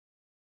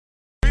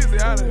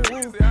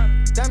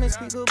Diamond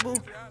speaker boo.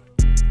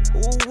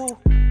 Ooh, woo.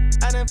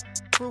 I done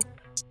crew.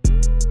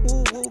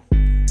 Ooh, woo.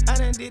 I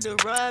done did the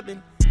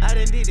robbing. I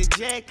done did the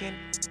jacking.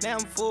 Now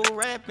I'm full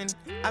rapping.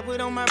 I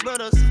put on my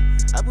brothers.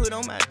 I put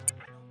on my.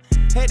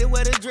 Had to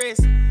wear the dress.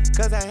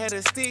 Cause I had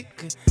a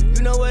stick.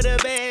 You know where the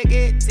bag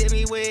at? Tell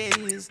me where it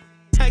is.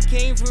 I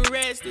came from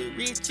rats. The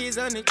riches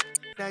on the.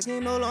 I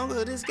can no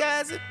longer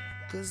disguise it.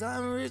 Cause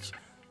I'm rich.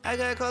 I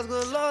got cause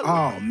good Lord.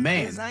 Oh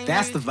man,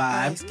 that's the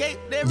vibe.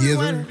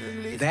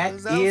 That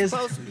is the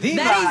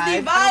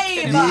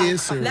vibe.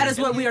 Yes, sir. That is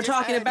what we are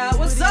talking about.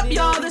 What's up,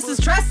 y'all? This is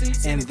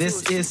Tressie. And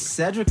this is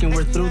Cedric, and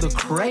we're through the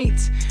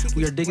crate.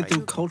 We are digging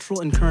through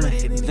cultural and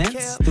current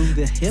events through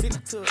the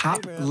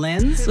hip-hop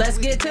lens. Let's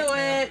get to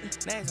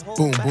it.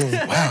 Boom, boom.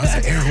 Wow, it's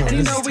an air horn. And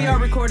you know we are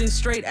recording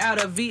straight out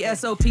of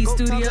VSOP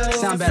Studios.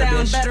 Sound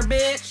better,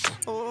 bitch.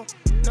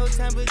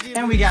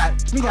 And we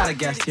got a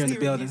guest here in the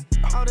building.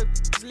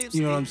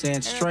 You know what I'm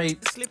saying? Straight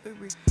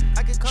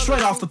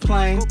off the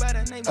plane.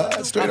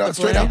 Straight out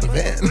the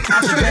van.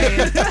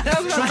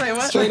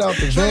 Straight out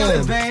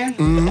the van.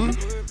 Mm-hmm.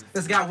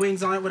 It's got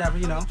wings on it, whatever,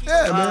 you know.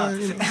 Yeah,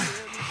 man.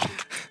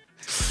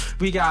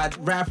 We got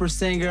rapper,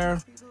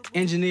 singer,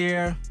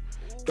 engineer,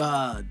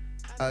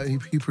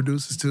 he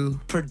produces too.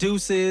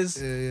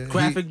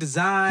 Graphic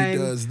design. He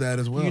does that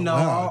as well. You know,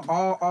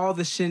 wow. all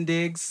the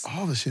shindigs.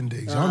 All the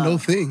shindigs. Y'all know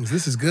things.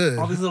 This is good.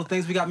 All these little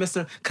things. We got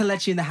Mr.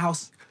 Kalechi in the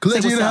house.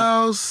 Kalechi in the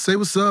house. Say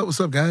what's up. What's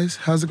up, guys?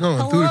 How's it going?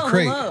 Hello, Through the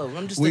crate. Hello.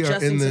 I'm just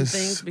adjusting some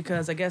things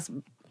because I guess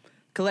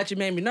Kalechi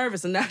made me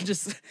nervous and now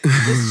just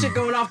shit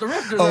going off the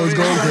rifters. Oh, it's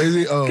going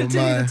crazy? Oh,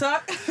 Continue to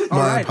talk.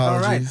 My apologies. All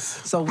right.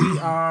 So we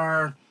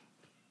are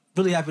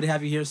really happy to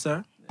have you here,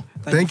 sir.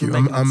 Thank you.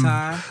 I'm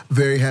time.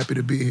 very happy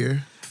to be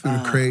here. Through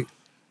the crate.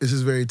 This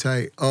is very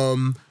tight.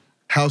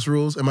 House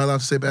rules. Am I allowed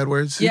to say bad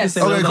words? Yes.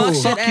 Okay, cool.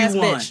 Fuck you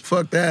want.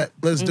 Fuck that.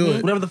 Let's do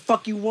it. Whatever the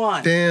fuck you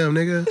want. Damn,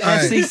 nigga. All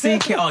right.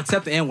 FCC.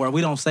 Except the N-word.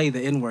 We don't say the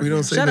N-word. We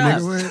don't say Shut the up.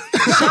 nigga word?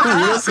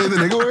 We don't say the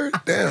nigga word?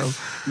 Damn.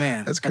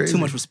 Man, that's got crazy. too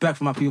much respect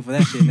for my people for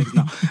that shit, niggas.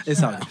 No,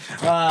 it's all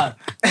good.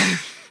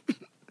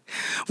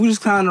 We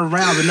just clowning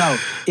around, but no,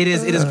 it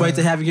is great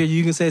to have you here.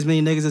 You can say as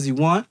many niggas as you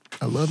want.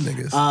 I love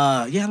niggas.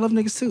 Yeah, I love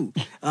niggas too.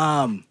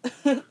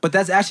 But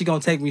that's actually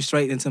gonna take me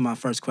straight into my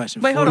first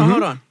question. Wait, hold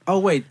on. Oh,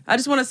 wait. I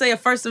just want to say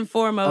first and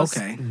foremost,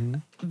 okay.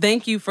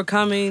 Thank you for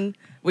coming.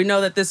 We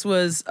know that this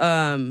was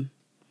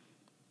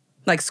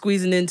like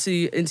squeezing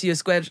into your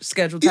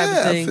schedule type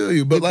of thing. Yeah, I feel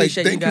you. But like,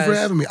 thank you for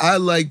having me. I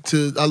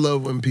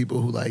love when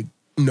people who like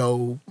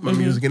know my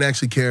music and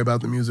actually care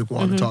about the music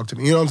want to talk to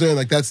me. You know what I'm saying?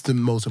 Like that's the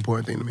most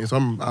important thing to me. So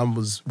I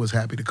was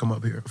happy to come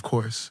up here, of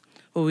course.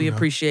 Well, we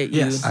appreciate you.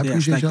 Yes. I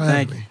appreciate y'all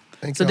having me.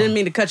 Thank So y'all. didn't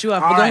mean to cut you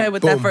off, but go ahead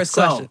with that first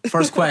question.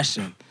 First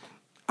question.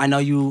 I know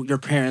your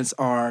parents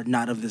are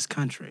not of this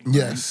country.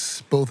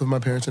 Yes. Both of my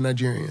parents are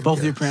Nigerian. Both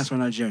of your parents were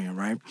Nigerian,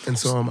 right? And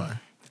so am I.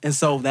 And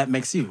so that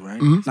makes you, right?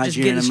 Mm-hmm. Just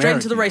getting straight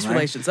into the race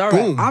relations. All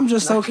right. Boom. I'm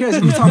just so curious.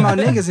 We were talking about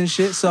niggas and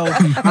shit. So,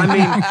 I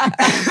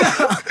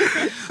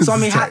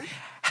mean,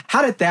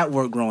 how did that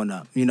work growing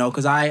up? You know,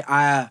 because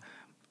I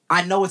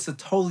know it's a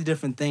totally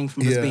different thing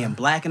from just being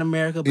black in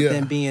America, but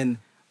then being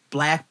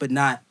black but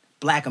not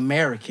black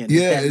American.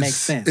 Yeah, if that makes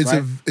sense.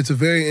 It's a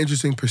very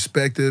interesting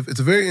perspective. It's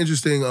a very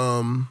interesting.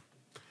 I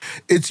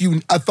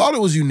thought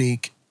it was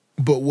unique,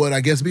 but what I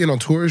guess being on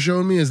tour has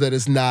shown me is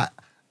that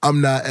I'm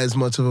not as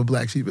much of a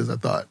black sheep as I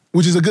thought,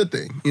 which is a good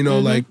thing. You know,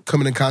 like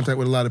coming in contact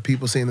with a lot of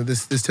people, saying that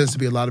this tends to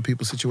be a lot of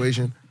people's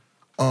situation.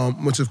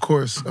 Which of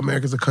course,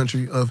 America's a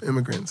country of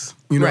immigrants.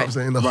 You know what I'm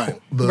saying?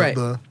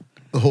 The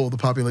whole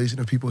population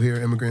of people here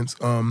are immigrants.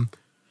 I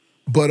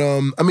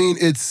mean,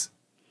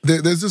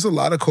 there's just a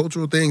lot of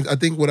cultural things. I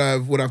think what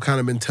I've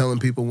kind of been telling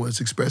people what's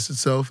expressed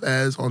itself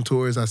as on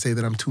tour is I say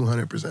that I'm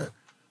 200%.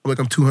 I'm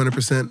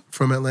 200%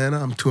 from Atlanta.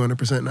 I'm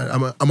 200%.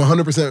 I'm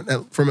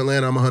 100% from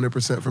Atlanta. I'm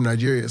 100% from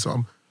Nigeria. So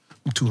I'm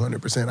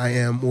 200%. I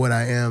am what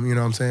I am. You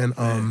know what I'm saying?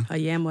 I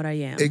am what I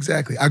am.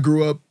 Exactly. I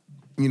grew up,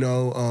 you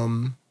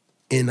know,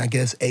 in I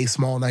guess a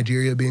small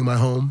Nigeria being my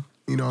home.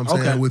 You know what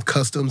I'm saying? With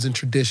customs and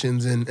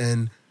traditions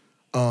and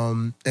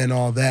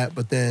all that.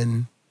 But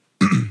then,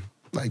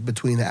 like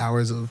between the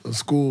hours of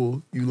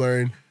school, you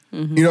learn.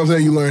 You know what I'm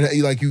saying?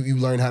 You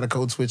learn how to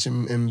code switch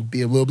and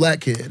be a little black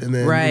kid. And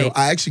then you know,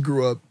 I actually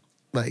grew up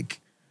like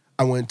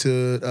I went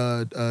to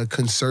a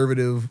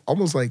conservative,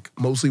 almost like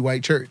mostly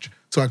white church.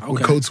 So I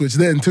would code switch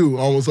then too,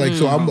 almost like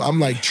so I'm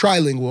like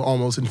trilingual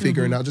almost in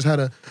figuring out just how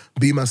to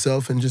be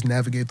myself and just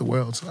navigate the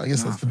world. So I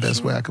guess that's the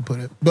best way I could put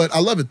it. But I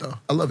love it though.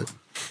 I love it.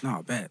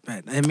 No, bad.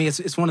 I mean,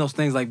 it's one of those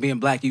things like being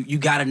black. You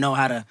got to know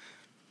how to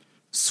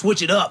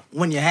switch it up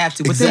when you have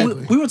to. But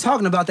then we were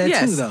talking about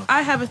that too, though.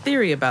 I have a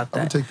theory about that.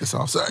 I'm gonna take this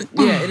off. Sorry.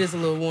 Yeah, it is a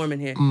little warm in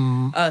here.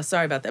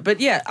 Sorry about that.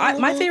 But yeah,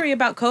 my theory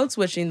about code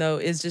switching though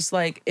is just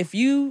like if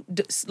you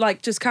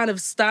just kind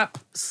of stop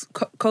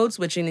code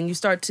switching and you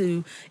start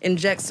to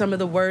inject some of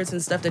the words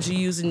and stuff that you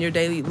use in your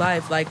daily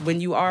life, like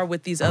when you are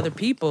with these other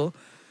people,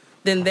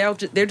 then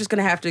they're just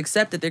gonna have to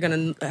accept it. They're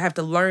gonna have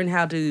to learn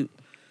how to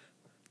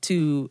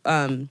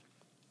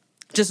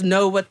just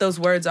know what those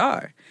words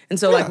are. And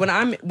so like when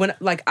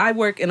I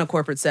work in a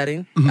corporate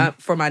setting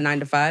for my 9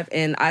 to 5,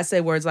 and I say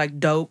words like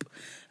dope,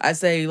 I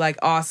say like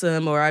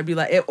awesome, or I'd be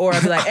like, hey,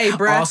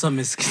 bruh. Awesome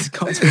is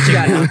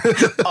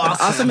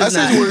awesome I is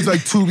say not. words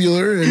like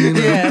tubular and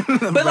Yeah,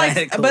 but like,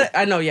 Radical. but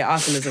I know, yeah,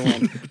 awesome isn't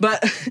one.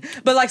 But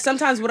like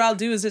sometimes what I'll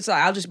do is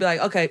I'll just be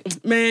like, okay,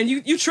 man,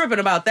 you tripping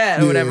about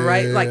that or whatever,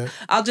 right? Yeah. Like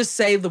I'll just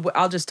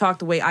talk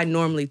the way I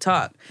normally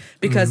talk,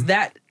 because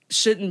that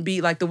shouldn't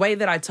be like the way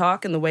that I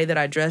talk and the way that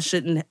I dress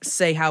shouldn't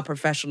say how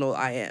professional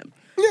I am.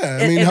 Yeah,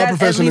 I mean, how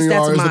professional you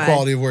are is the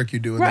quality of work you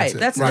do. And Right,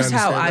 that's that's just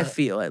how I understand that.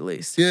 feel, at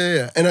least.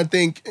 Yeah. And I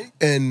think,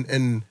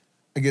 and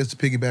I guess to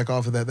piggyback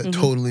off of that,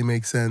 totally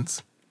makes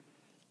sense.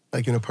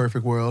 Like in a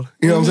perfect world,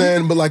 you know what I'm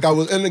saying? But like I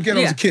was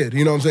a kid,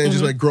 you know what I'm saying?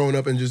 Just like growing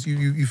up and just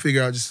you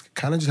figure out just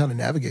kind of just how to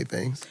navigate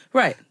things.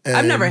 Right.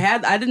 And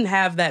I didn't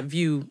have that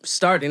view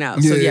starting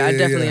out. So I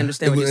definitely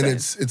understand what you're saying.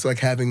 And it's like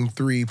having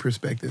 3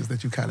 perspectives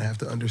that you kind of have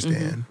to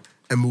understand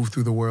and move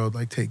through the world,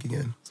 like taking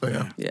in. So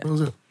Yeah. that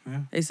was it.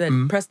 They said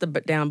press the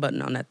down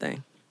button on that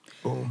thing.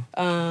 Boom.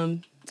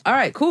 All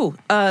right, cool.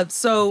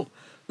 So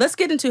let's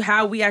get into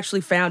how we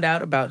actually found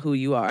out about who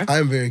you are. I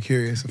am very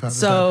curious about this.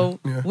 So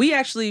Yeah. we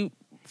actually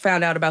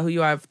found out about who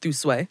you are through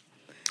Sway.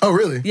 Oh,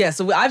 really? Yeah,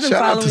 so I've been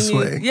Shout out to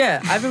following you. Sway. Yeah,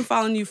 I've been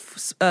following you.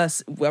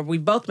 Well,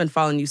 we've both been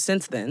following you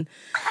since then.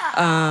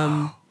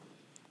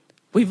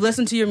 We've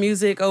listened to your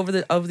music over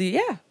the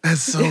yeah.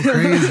 That's so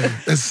crazy.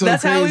 That's so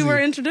That's crazy. how we were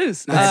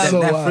introduced. That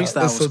wild. freestyle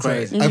That's was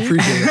tight. crazy. I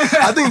appreciate it.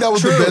 I think that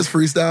was the best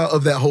freestyle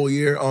of that whole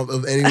year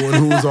of anyone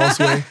who was on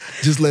Sway.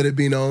 Just let it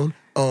be known.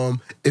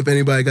 If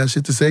anybody got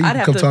shit to say, you I'd can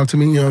have come to- talk to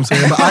me. You know what I'm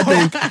saying? But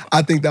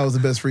I think that was the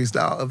best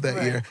freestyle of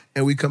that year,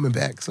 and we coming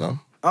back. So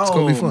it's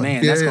gonna be fun.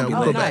 Man, that's gonna be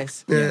we'll lit. go back.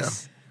 Nice. Yeah.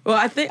 Well,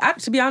 I think,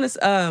 to be honest,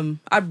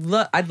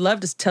 I'd love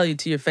to tell you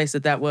to your face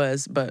that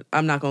was, but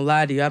I'm not gonna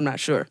lie to you. I'm not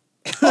sure.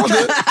 All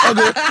good.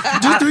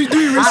 Just do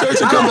your research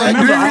and come back.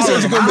 Do your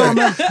research and come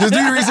back. Just do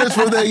your research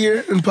for that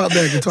year and pop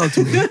back and talk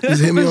to me.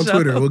 Just hit me on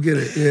Twitter. We'll get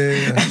it.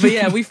 Yeah. But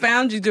yeah, we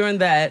found you during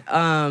that,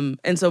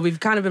 and so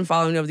we've kind of been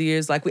following you over the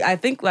years. Like I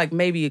think like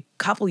maybe a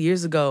couple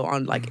years ago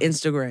on like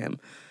Instagram,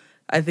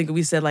 I think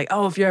we said like,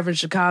 oh, if you're ever in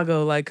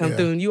Chicago, like come Yeah.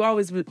 through. And you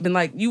always been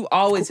like, you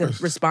always have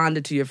course.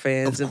 responded to your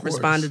fans Of and course.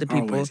 responded to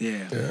people. Always,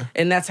 yeah.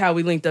 And that's how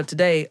we linked up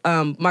today.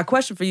 My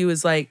question for you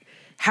is like,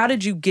 how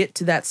did you get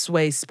to that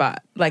Sway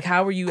spot? Like,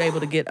 how were you able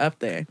to get up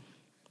there?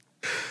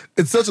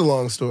 It's such a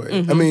long story.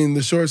 I mean,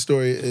 the short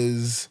story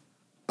is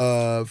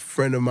a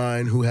friend of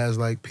mine who has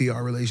like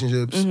PR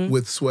relationships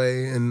with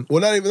Sway, and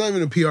well, not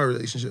even a PR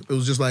relationship. It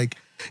was just like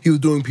he was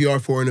doing PR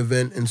for an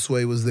event, and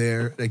Sway was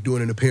there, like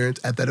doing an appearance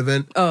at that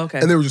event. Oh, okay.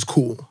 And they were just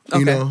cool,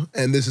 you Okay. know.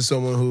 And this is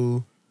someone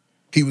who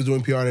he was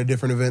doing PR at a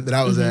different event that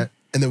I was at,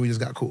 and then we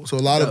just got cool. So a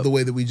lot of Dope. the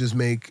way that we just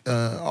make,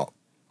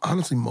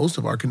 honestly, most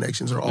of our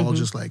connections are all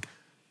just like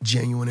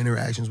genuine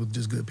interactions with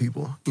just good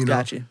people. You know.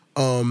 Got you.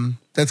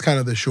 That's kind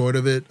of the short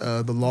of it.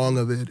 The long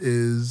of it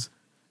is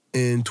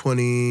in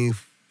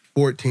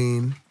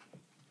 2014,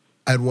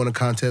 I had won a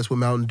contest with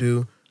Mountain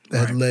Dew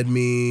that had led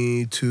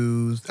me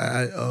to,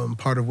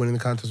 part of winning the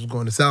contest was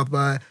going to South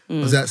by. I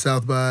was at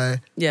South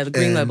by. Yeah, the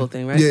Green Label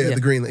thing, right? Yeah,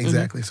 the Green Label,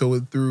 exactly. So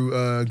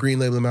through Green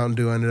Label and Mountain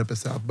Dew, I ended up at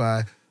South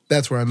by.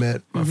 That's where I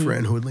met my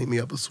friend who would link me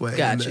up with Sway.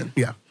 Got and you. then,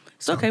 yeah.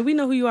 It's okay. We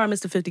know who you are,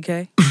 Mr.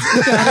 50K.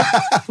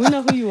 We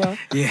know who you are.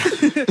 Yeah.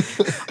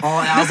 All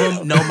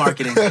album, no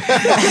marketing. It's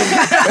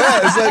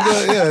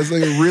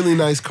like a really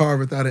nice car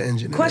without an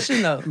engine. in it.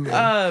 Question though,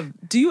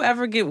 do you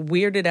ever get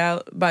weirded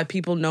out by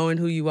people knowing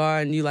who you are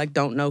and you like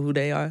don't know who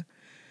they are?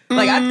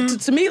 Like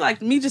to me,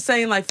 like me just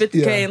saying like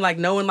 50K Yeah. and like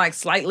knowing like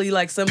slightly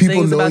like some People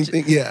things knowing about you.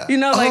 things, yeah. You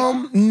know,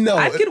 like no.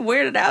 I'd get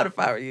weirded out if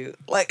I were you.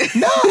 Like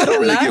No, I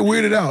don't really Nah? get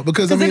weirded out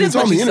because I 'Cause mean it it's is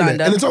on what the you internet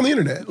signed up. and it's on the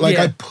internet. Like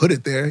Yeah. I put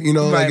it there, you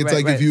know. Like Right, it's right,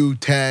 like if right. you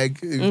tag,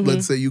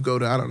 let's say you go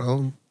to I don't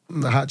know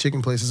the hot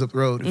chicken places up the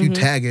road. If you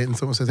tag it and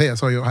someone says, "Hey, I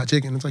saw your hot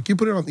chicken," it's like you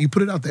put it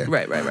out there.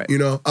 Right. You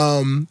know,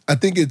 I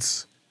think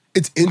it's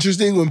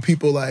interesting when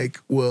people like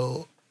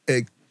will,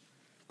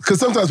 because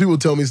sometimes people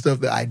tell me stuff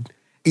that I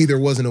either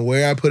wasn't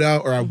aware I put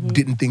out or I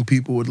didn't think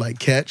people would like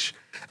catch.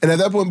 And at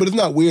that point, but it's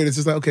not weird. It's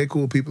just like, okay,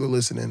 cool, people are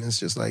listening. It's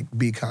just like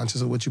be conscious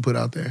of what you put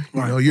out there.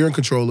 You know, you're in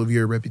control of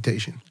your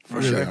reputation.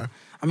 For sure.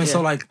 I mean, so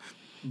like,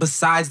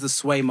 besides the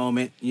Sway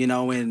moment, you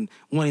know, and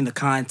winning the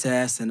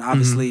contest, and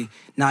obviously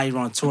now you're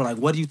on tour, like,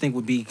 what do you think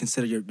would be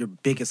considered your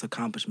biggest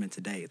accomplishment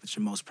today that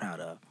you're most proud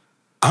of?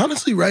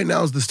 Honestly, right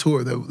now is this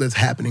tour that's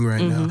happening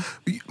right now.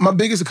 My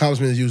biggest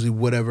accomplishment is usually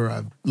whatever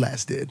I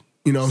last did.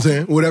 You know what I'm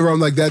saying? Whatever I'm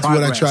like, that's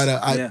what I try to,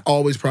 I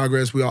always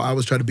progress. I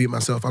always try to beat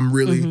myself. I'm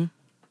really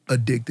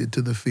addicted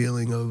to the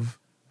feeling of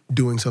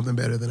doing something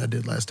better than I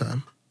did last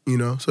time. You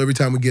know? So every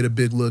time we get a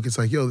big look, it's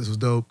like, yo, this was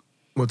dope.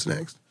 What's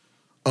next?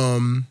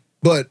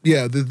 But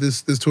yeah,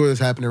 this tour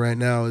that's happening right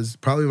now is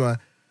probably my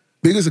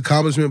biggest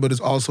accomplishment, but it's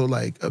also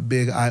like a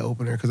big eye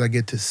opener because I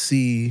get to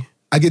see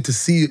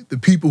the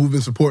people who've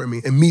been supporting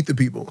me and meet the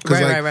people.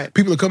 Because Right.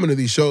 people are coming to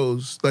these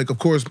shows. Like, of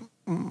course,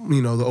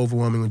 the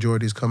overwhelming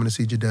majority is coming to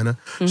see Jidenna.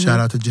 Shout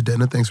out to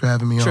Jidenna. Thanks for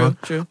having me on.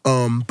 True.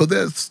 But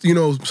that's,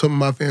 some of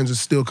my fans are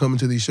still coming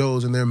to these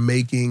shows and they're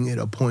making it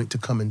a point to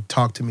come and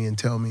talk to me and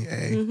tell me,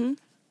 hey,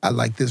 I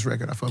like this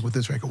record. I fuck with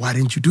this record. Why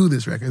didn't you do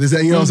this record? This,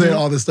 what I'm saying?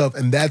 All this stuff.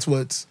 And that's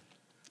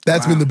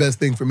been the best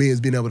thing for me, is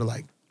being able to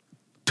like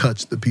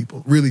touch the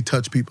people, really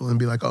touch people and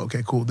be like, oh,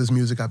 okay, cool. This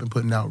music I've been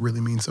putting out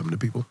really means something to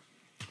people.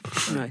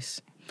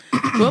 Nice.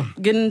 Well,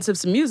 getting into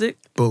some music.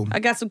 Boom. I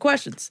got some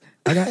questions.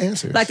 I got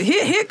answers. Like,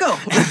 here go.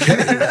 Okay,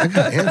 I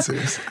got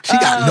answers. She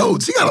got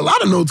notes. She got a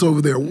lot of notes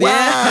over there.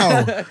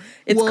 Wow.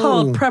 It's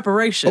called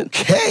preparation.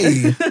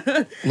 Okay.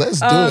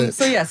 Let's do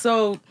it.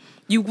 So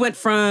you went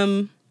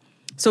from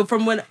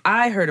when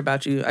I heard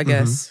about you, I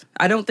guess,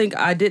 I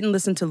didn't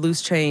listen to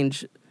Loose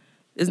Change.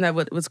 Isn't that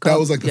what's called? That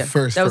was like the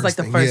first. That was like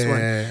the thing. first one.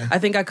 Yeah. I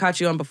think I caught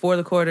you on Before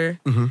the Quarter,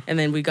 and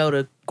then we go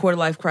to Quarter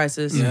Life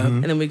Crisis,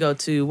 and then we go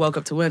to Woke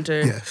Up to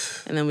Winter,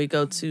 and then we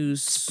go to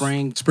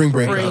Spring Break.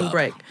 Spring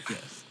Break.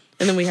 Yes.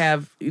 And then we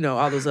have,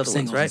 all those other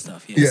Singles ones, right? and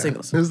stuff, Yeah.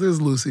 Singles. There's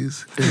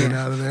Lucy's in and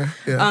out of there.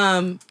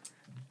 Yeah.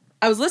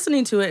 I was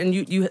listening to it, and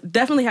you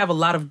definitely have a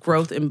lot of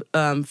growth in,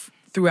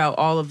 throughout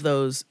all of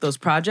those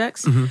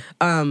projects.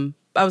 I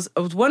was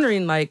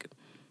wondering, like,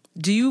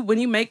 when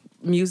you make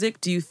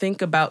music, do you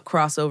think about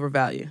crossover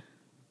value?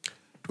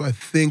 Do I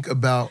think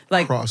about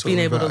Like crossover being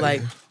able to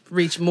value? like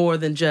reach more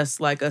than just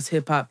like us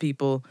hip hop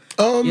people,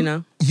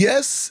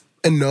 Yes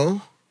and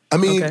no. I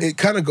mean, Okay. it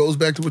kind of goes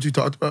back to what you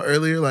talked about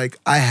earlier. Like,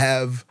 I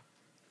have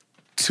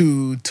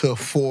 2 to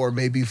 4,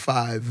 maybe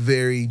 5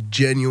 very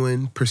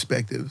genuine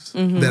perspectives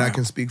that I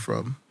can speak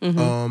from.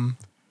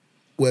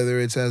 Whether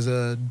it's as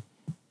a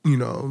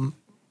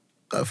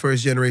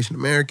first generation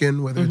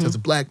American, whether it's as a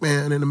black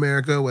man in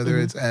America, whether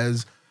it's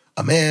as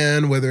a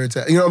man, whether it's,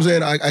 what I'm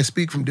saying? I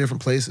speak from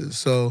different places.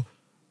 So,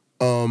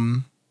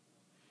 I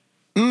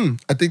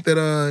think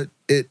that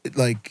it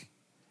like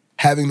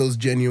having those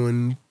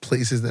genuine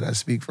places that I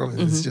speak from,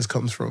 it just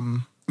comes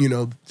from,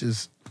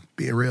 just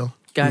being real.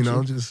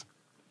 Gotcha.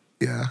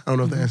 Yeah, I don't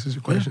know if that answers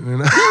your question.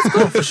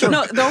 Cool, for sure.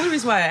 No, the only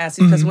reason why I asked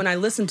you, because when I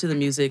listen to the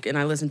music and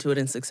I listen to it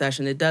in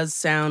succession, it does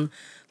sound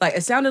like,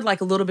 it sounded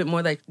like a little bit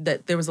more like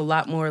that there was a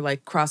lot more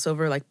like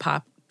crossover, like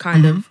pop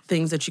kind of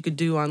things that you could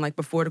do on like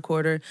Before the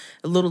Quarter,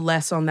 a little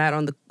less on that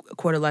on the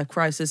Quarter Life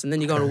Crisis, and then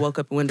you go to Woke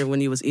Up in Winter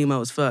when you was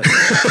emo as fuck. I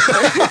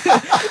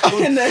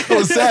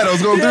was sad. I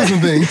was going through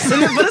some things.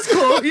 But it's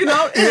cool, it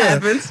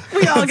happens.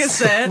 We all get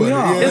sad.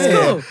 It's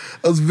cool.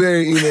 I was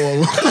very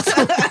emo.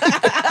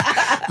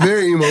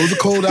 Very emo. It was a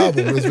cold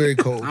album. It was very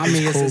cold. I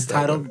mean, a cold it's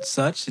titled album.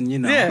 such, and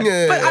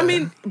Yeah. But I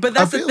mean, but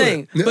that's the feel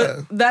thing. it. Yeah.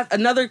 But that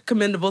another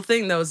commendable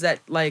thing though is that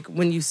like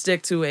when you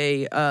stick to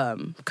a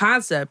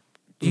concept,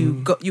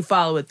 you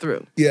follow it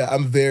through. Yeah,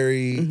 I'm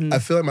very. I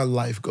feel like my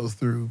life goes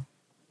through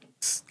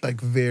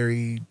like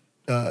very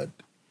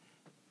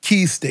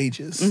key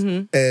stages,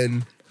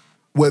 and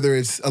whether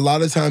it's a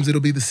lot of times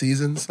it'll be the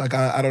seasons. Like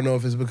I don't know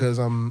if it's because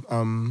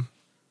I'm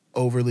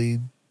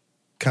overly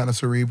kind of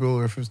cerebral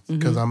or if it's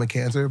because I'm a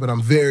Cancer, but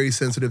I'm very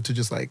sensitive to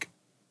just like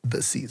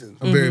the seasons.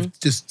 I'm very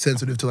just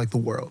sensitive to like the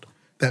world.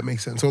 That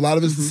makes sense. So a lot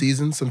of it's the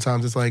seasons.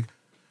 Sometimes it's like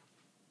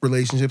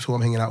relationships, who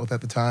I'm hanging out with at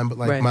the time, but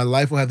like my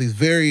life will have these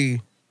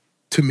very,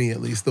 to me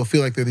at least, they'll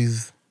feel like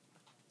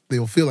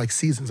they'll feel like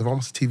seasons of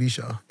almost a TV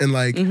show. And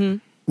like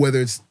whether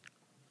it's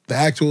the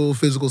actual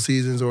physical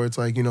seasons or it's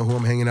like, who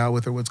I'm hanging out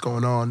with or what's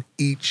going on,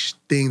 each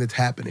thing that's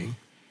happening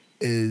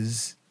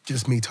is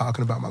just me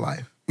talking about my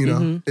life.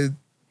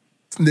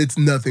 It's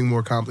nothing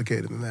more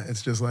complicated than that.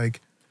 It's just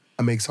like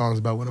I make songs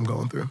about what I'm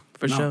going through.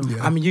 For sure.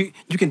 Yeah. I mean, you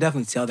can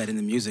definitely tell that in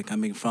the music. I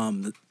mean,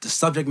 from the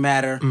subject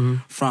matter,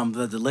 from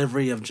the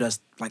delivery of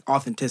just like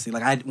authenticity.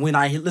 Like when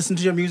I listen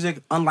to your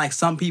music, unlike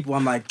some people,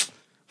 I'm like,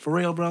 for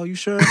real, bro, you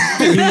sure?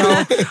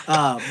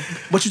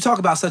 But you talk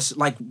about such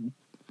like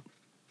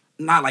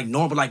not like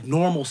normal, but like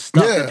normal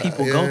stuff that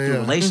people go through,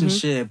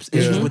 relationships,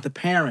 issues with the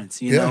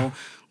parents, you know,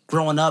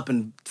 growing up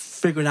and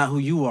figuring out who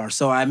you are.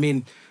 So I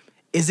mean,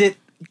 is it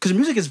because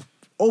music is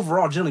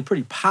overall generally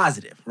pretty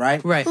positive, right?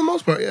 Right. For the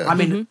most part, yeah. I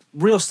mean,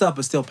 real stuff,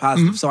 but still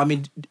positive. So, I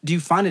mean, do you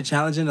find it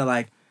challenging to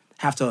like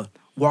have to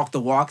walk the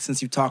walk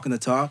since you're talking the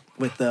talk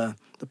with the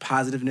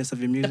positiveness of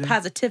your music? The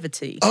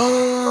positivity.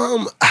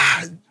 No,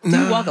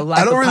 you walk a lot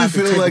I don't of really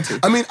feel like.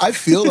 positivity. I mean, I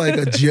feel like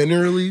a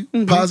generally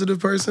positive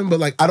person, but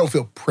like I don't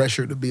feel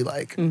pressure to be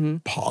like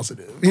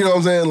positive. You know what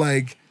I'm saying?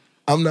 Like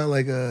I'm not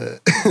like a,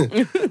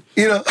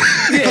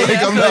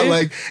 I'm not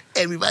like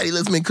everybody.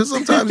 Let's make because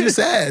sometimes you're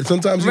sad.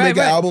 Sometimes you make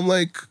an album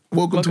like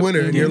Welcome to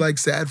Winter, and you're like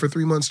sad for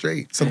 3 months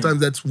straight.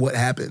 Sometimes that's what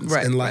happens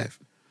in life.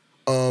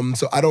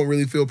 So I don't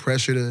really feel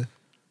pressure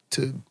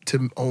to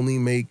only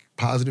make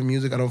positive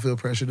music. I don't feel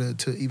pressure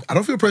to even. I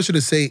don't feel pressure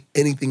to say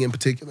anything in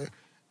particular.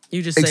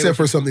 You just except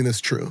for something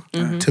that's true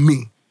to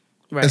me.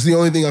 Right. That's the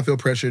only thing I feel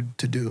pressured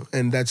to do,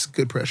 and that's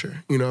good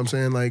pressure. You know what I'm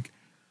saying? Like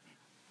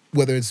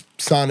whether it's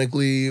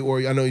sonically or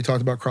I know you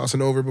talked about crossing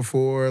over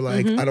before.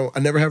 Like I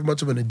never have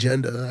much of an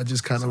agenda. I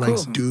just kind of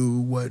like do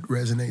what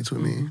resonates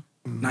with me.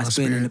 Nice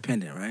being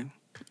independent, right?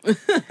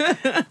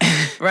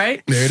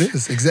 Right? There it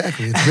is.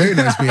 Exactly. It's very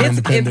nice being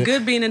independent. It's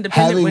good being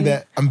independent Having when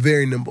that, I'm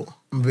very nimble.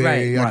 I'm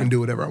very, I Right. can do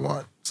whatever I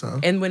want. So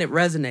and when it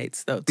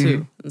resonates though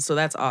too. And so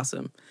that's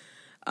awesome.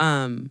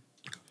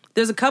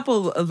 There's a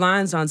couple of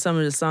lines on some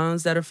of the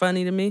songs that are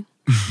funny to me.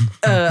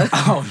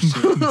 Oh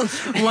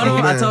shit. One of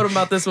them, I man. told him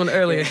about this one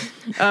earlier.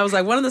 I was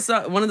like, one of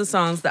the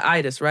songs, the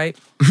itis, right?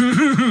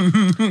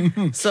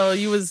 So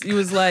you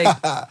was like,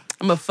 I'm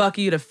gonna fuck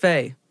you to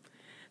Faye.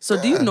 So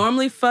do you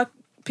normally fuck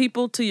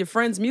people to your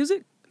friends'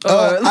 music?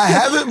 I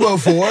haven't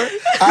before.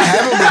 But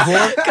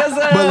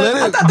let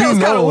I it thought that be was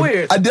kinda known.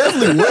 weird. I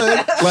definitely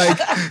would. Like,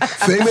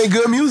 Faye made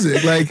good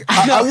music. Like,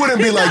 I wouldn't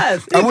be he like,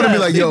 does. He I wouldn't be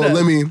does. like, He yo,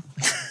 does.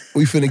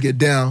 we finna get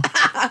down.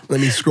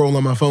 Let me scroll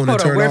on my phone Hold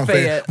and on, turn where on Faye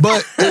Faye. at?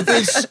 But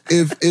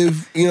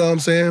if you know what I'm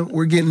saying,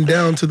 we're getting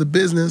down to the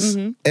business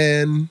Mm-hmm.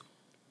 and,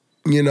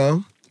 you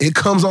know, it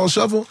comes on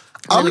shuffle,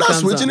 I'm it not comes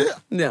switching on. it.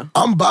 Yeah.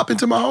 I'm bopping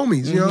to my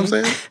homies. You know what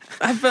I'm saying?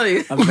 I feel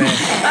you. I'm bad.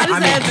 I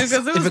just had to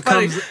because it if was it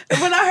funny.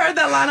 comes- When I heard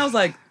that line, I was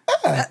like,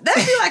 that'd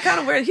be like kind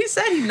of weird. He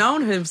said he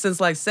known him since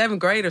like 7th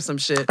grade or some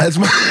shit. That's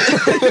my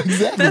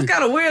exactly. That's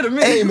kind of weird to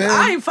me. Hey, man.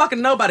 I ain't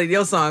fucking nobody to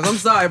your songs. I'm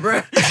sorry,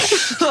 bro.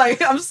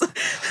 Like I'm.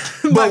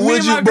 But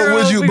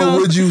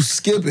would you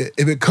skip it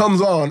if it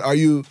comes on? Are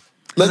you?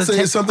 Let's say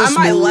it's something I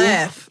might smooth.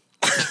 laugh.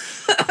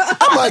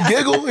 I might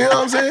giggle. You know what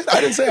I'm saying?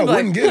 I didn't say I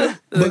wouldn't giggle,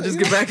 But just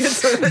get back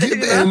into it. you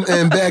know?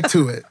 and back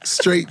to it,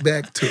 straight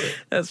back to it.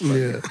 That's funny.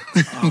 Yeah.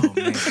 Oh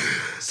man.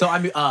 So I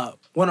mean,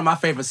 one of my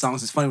favorite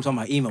songs is funny. We're talking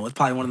about emo. It's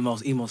probably one of the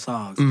most emo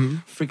songs.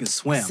 Freaking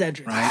Swim.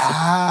 Cedric. Right.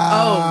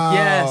 Oh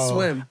yeah,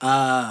 swim.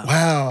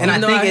 Wow. And I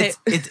Even though think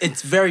I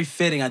it's very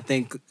fitting. I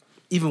think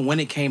even when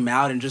it came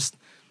out and just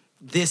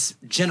this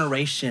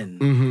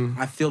generation,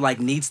 I feel like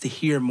needs to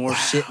hear more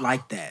shit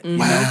like that. You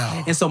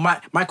know? And so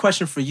my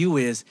question for you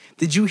is,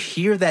 did you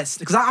hear that?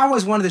 Because I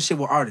always wanted this shit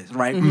with artists,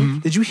 right?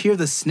 Did you hear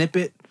the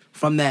snippet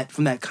from that?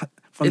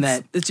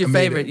 It's your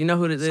favorite. You know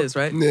who it is,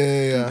 right?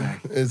 Yeah.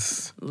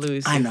 It's.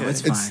 Louis. I know CK.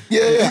 it's fine.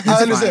 Yeah.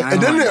 I understand. fine.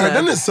 And I don't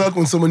doesn't it suck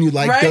when someone you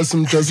like Right? does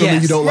something Yes,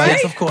 you don't right?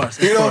 like? Yes, of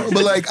course. You know,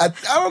 but like I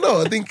don't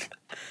know. I think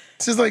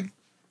it's just like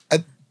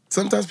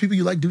sometimes people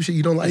you like do shit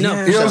you don't like. No,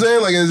 you know what I'm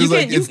saying? Like it's You just like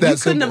can't. it's You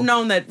that couldn't have simple.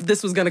 known that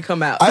this was gonna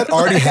come out. I'd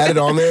already had it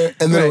on there,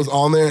 and then it Right. was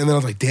on there, and then I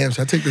was like, "Damn,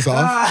 should I take this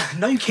off?"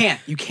 No, you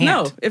can't. You can't.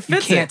 No, it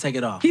fits You can't it. take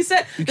it off. He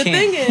said You the can't.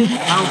 thing is.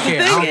 I don't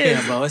care. I don't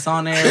care, bro. It's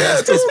on there. Yeah,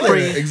 it's it's on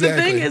free. there.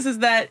 Exactly. The thing is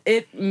that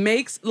it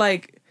makes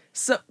like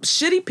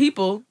shitty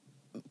people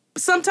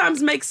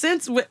sometimes make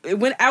sense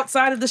when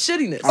outside of the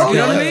shittiness. Oh, you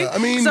know what I yeah. mean? I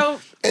mean, so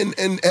and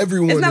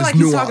everyone It's not is like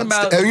he's nuanced. talking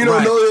about- and you don't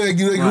Right. know like,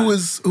 Right.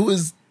 who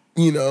is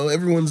you know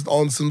everyone's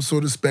on some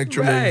sort of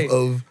spectrum Right.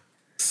 of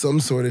some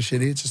sort of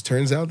shit. It just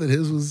turns out that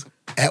his was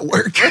at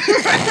work. his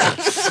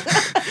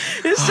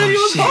shitty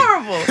was shit.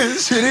 horrible.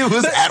 His shit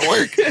was at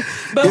work.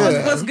 But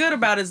Yeah. what's good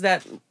about it is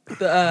that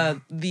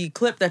the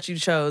clip that you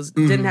chose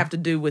didn't have to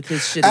do with his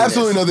shittiness.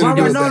 Absolutely nothing to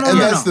do with that. And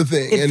that's the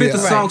thing. It And fit the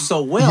yeah. song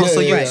so well. Yeah, so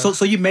you yeah.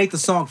 so you made the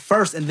song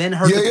first and then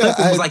heard Yeah, the yeah, clip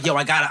and I- was like, yo,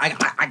 I got it.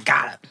 I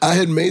got it. I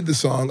had made the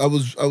song. I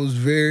was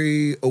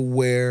very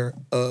aware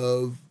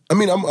of. I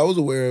mean, I was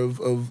aware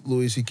of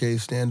Louis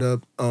C.K.'s stand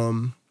up. I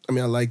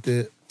mean, I liked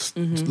it,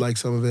 like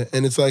some of it,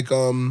 and it's like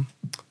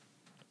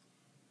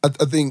I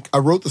think I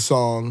wrote the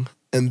song,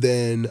 and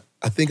then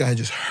I think I had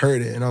just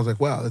heard it, and I was like,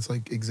 wow, that's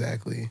like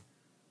exactly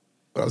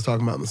what I was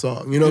talking about in the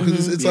song, you know?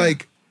 Because it's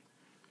like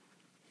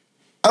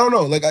I don't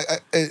know, like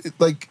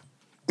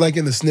like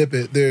in the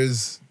snippet,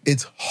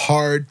 it's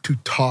hard to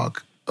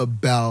talk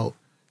about.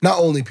 Not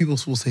only people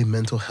will say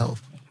mental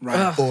health. Right.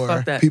 Ugh, Or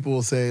fuck that. people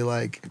will say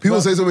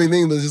say so many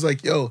things, but it's just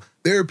like, yo,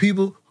 there are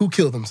people who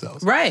kill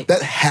themselves. Right.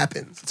 That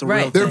happens. It's a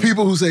Right. real There are thing.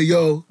 people who say,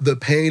 yo, the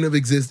pain of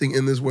existing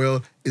in this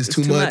world is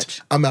too too much.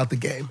 much. I'm out the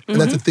game. And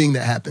that's a thing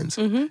that happens.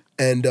 And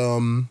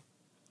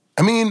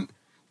I mean,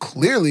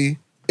 clearly,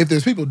 if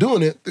there's people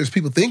doing it, there's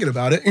people thinking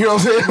about it. You know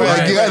what I'm saying?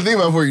 Like you gotta think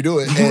about it before you do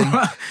it.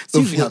 And It's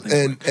usually how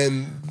things work.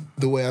 and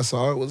the way I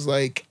saw it was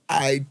like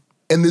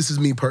and this is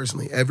me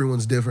personally,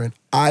 everyone's different.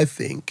 I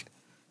think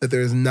that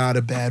there is not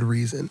a bad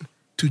reason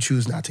to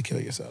choose not to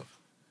kill yourself.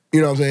 You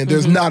know what I'm saying?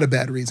 There's not a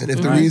bad reason.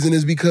 If the reason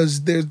is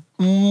because there's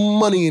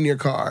money in your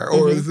car,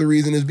 or if the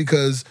reason is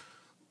because,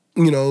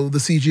 you know, the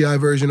CGI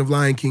version of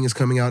Lion King is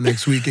coming out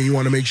next week and you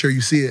want to make sure you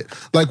see it.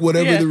 Like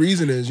whatever Yeah. the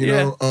reason is, you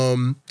know.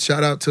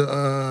 Shout out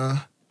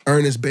to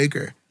Ernest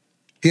Baker.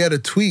 He had a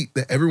tweet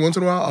that every once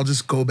in a while I'll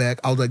just go back,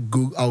 I'll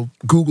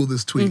Google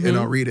this tweet and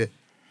I'll read it.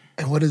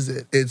 And what is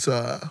it? It's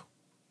I'm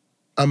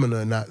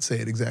gonna not say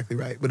it exactly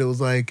right, but it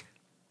was like,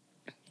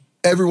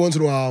 every once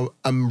in a while,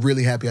 I'm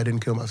really happy I didn't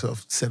kill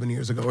myself 7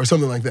 years ago or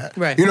something like that.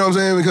 Right. You know what I'm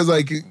saying? Because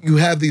like you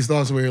have these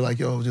thoughts where you're like,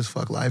 yo, just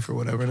fuck life or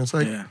whatever. And it's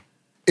like, Yeah.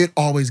 it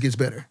always gets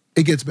better.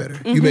 It gets better.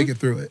 You make it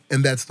through it.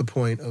 And that's the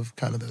point of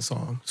kind of that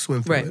song,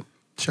 Swim Through Right. It.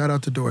 Shout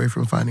out to Dory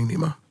from Finding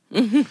Nemo.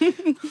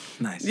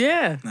 Nice.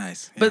 Yeah.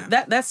 Nice. But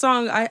Yeah. that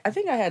song, I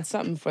think I had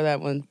something for that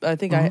one. I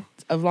think I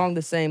along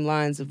the same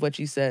lines of what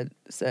you said.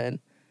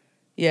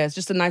 Yeah, it's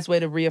just a nice way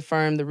to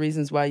reaffirm the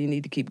reasons why you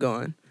need to keep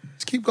going.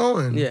 Just keep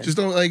going. Yeah. Just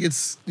don't like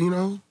it's, you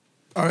know,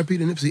 R.I.P.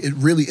 to Nipsey. It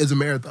really is a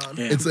marathon.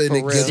 Yeah. It For real.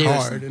 gets Seriously.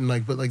 hard and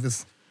like, but like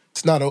this,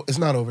 it's not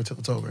over till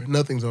it's over.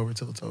 Nothing's over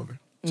till it's over.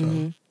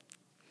 So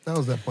that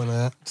was that point of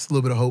that. Just a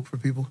little bit of hope for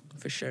people.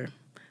 For sure.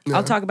 Yeah.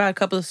 I'll talk about a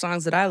couple of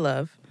songs that I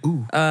love.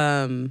 Ooh.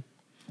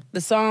 The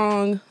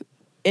song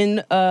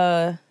in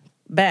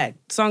Bag.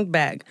 Song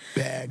Bag.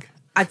 Bag.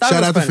 I thought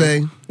Shout it out was to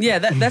funny. Faye. Yeah,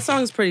 that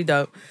song is pretty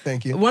dope.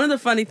 Thank you. One of the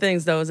funny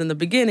things though is in the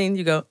beginning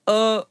you go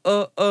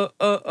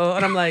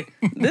and I'm like,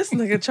 this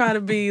nigga trying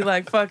to be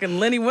like fucking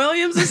Lenny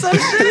Williams or some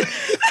shit.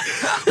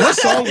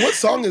 What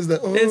song is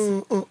that?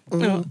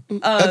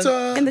 That's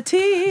in the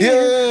tea.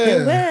 yeah.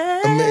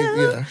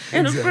 Yeah.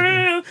 In the Exactly.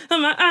 frill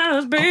of my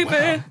eyes,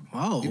 baby.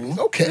 Whoa.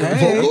 Okay,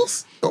 Hey.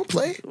 vocals. Don't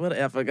play.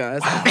 Whatever,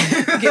 guys.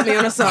 Get me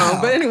on a song.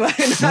 But anyway.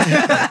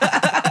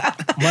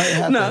 Might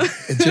happen. No.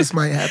 It just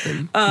might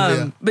happen.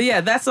 But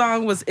yeah, that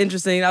song was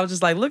interesting. I was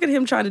just like, look at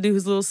him trying to do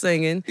his little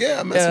singing. Yeah,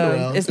 I'm messing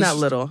around. It's not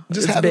little.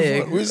 Just it's having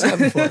big. fun. We're just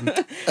having fun.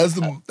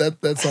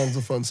 That song's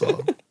a fun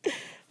song.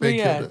 Faye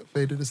yeah. killed it.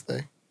 Faye did his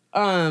thing.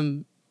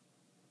 I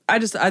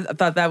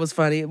thought that was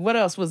funny. What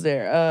else was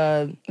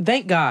there?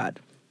 Thank God.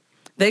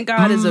 Thank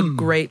God is a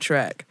great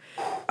track.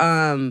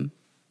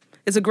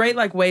 It's a great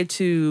like way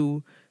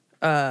to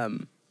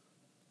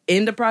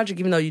end a project,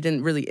 even though you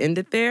didn't really end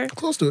it there.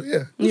 Close to it,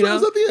 yeah. You It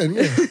was at the end,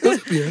 yeah. It was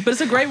at the end. But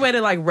it's a great way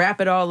to like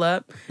wrap it all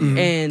up.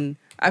 And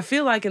I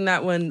feel like in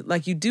that one,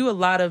 like you do a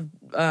lot of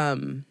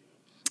I'm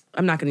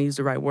not gonna use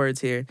the right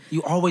words here.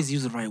 You always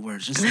use the right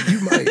words. Just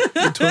You might.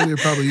 You totally are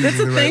probably using It's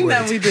a the right thing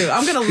that words. we do.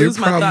 I'm gonna You're lose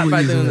my thought probably by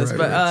using doing the this, right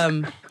but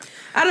words.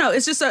 I don't know.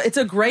 It's just it's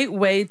a great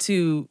way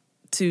to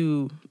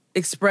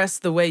express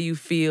the way you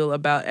feel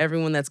about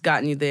everyone that's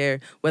gotten you there,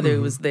 whether it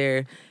was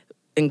their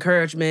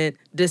encouragement,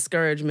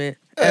 discouragement,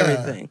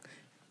 everything.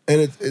 And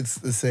it's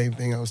the same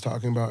thing I was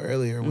talking about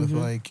earlier with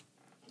like,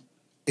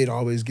 it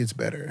always gets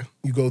better.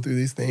 You go through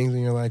these things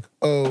and you're like,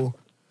 oh,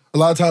 a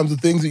lot of times the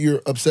things that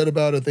you're upset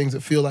about are things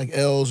that feel like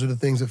L's or the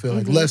things that feel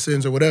like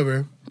lessons or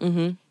whatever.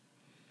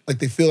 Like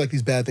they feel like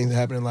these bad things that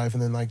happen in life,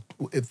 and then like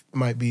it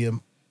might be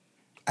an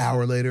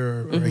hour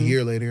later or a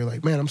year later, you're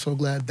like, man, I'm so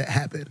glad that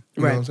happened.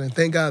 You know what I'm saying?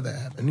 Thank God that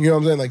happened. You know what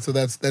I'm saying? Like, so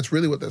that's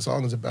really what that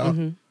song is about.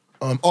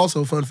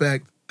 Also, fun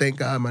fact, thank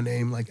God my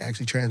name like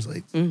actually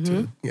translates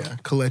to,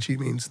 Kalechi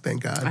means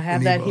thank God. I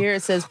have in that Igbo. here.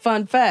 It says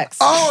fun facts.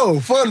 Oh,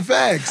 fun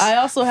facts. I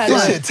also had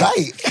This like, shit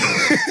tight.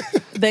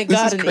 thank this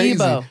God is in crazy.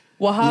 Igbo.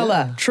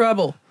 Wahala,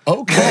 trouble. I had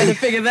Okay. to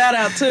figure that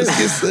out too.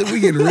 We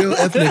getting real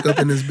ethnic up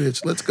in this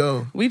bitch. Let's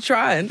go. We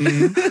trying.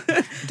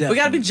 definitely. We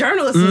gotta be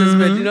journalists in this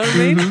bitch, you know what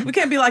I mean? We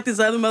can't be like these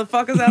other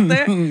motherfuckers out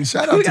there.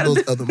 Shout out to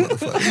those other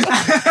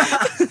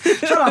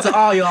motherfuckers. Shout out to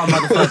all y'all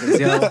motherfuckers,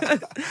 yo.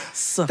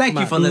 Suck Thank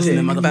my you for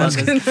listening, dick.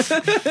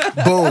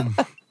 motherfuckers. Boom.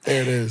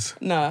 There it is.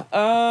 Nah,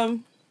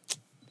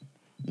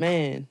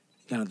 man,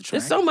 Got another track?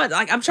 there's so much.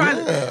 Like I'm trying.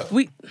 Yeah.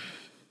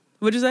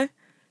 What'd you say?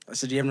 I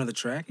said, do you have another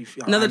track? You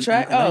feel, Another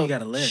track? I know Oh, you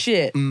got a list.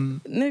 shit,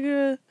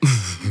 nigga.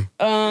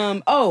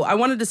 I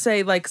wanted to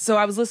say like, so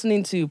I was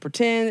listening to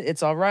 "Pretend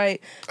It's All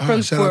Right."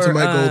 Shout out to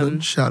Mike Golden.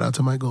 Shout out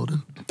to Mike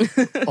Golden.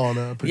 On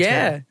Pretend.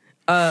 Yeah,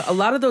 a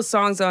lot of those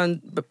songs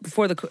on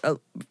before the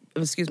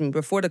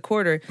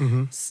quarter.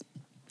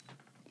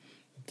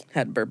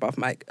 Had to burp off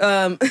mic.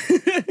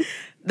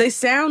 They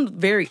sound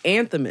very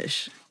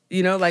anthemish.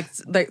 You know, like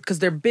because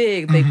they're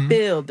big, they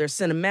build, they're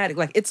cinematic.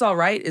 Like "It's All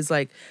Right" is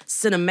like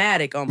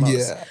cinematic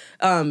almost.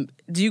 Yeah.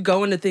 Do you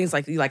go into things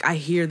like I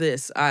hear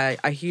this, I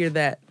hear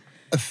that?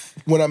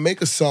 When I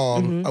make a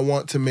song, I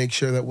want to make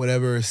sure that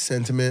whatever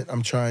sentiment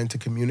I'm trying to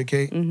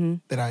communicate,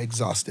 that I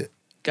exhaust it.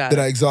 Got That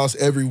it. I exhaust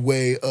every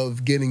way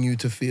of getting you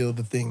to feel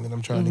the thing that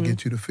I'm trying to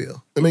get you to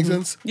feel. That makes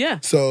sense? Yeah.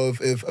 So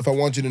if I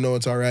want you to know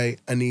it's all right,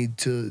 I need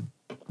to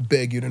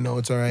beg you to know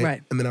it's all right.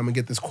 Right. And then I'm gonna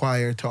get this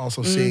choir to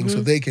also sing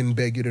so they can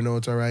beg you to know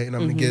it's all right. And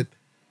I'm gonna get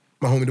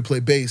my homie to play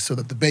bass so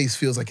that the bass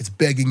feels like it's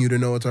begging you to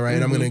know it's all right.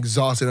 And I'm gonna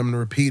exhaust it, I'm gonna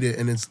repeat it.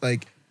 And it's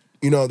like,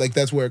 you know, like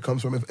that's where it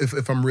comes from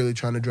if I'm really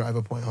trying to drive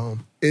a point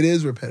home. It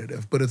is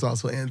repetitive, but it's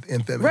also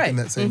anthemic Right. in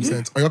that same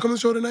sense. Are y'all coming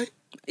to the show tonight?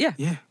 Yeah.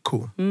 Yeah.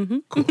 Cool.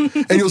 Cool.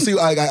 And you'll see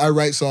I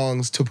write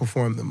songs to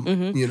perform them,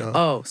 you know.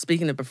 Oh,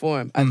 speaking of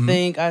perform, I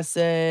think I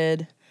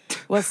said,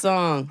 what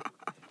song?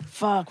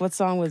 Fuck, what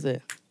song was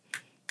it?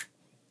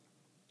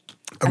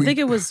 I think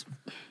it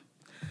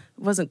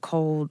wasn't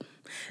Cold.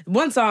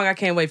 One song I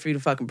can't wait for you to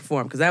fucking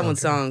perform because that one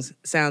sounds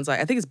like,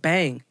 I think it's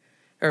Bang.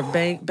 Or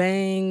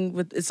bang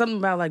with, it's something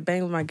about like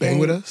bang with my gang. Bang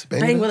with us?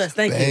 Bang with us,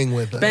 thank you. Bang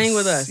with us. Bang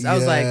with us. I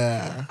was like,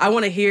 Yeah. I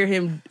want to hear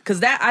him,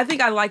 because I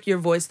think I like your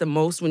voice the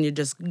most when you're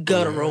just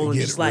guttural and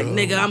get just it like, real.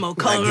 nigga, I'm gonna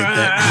come Get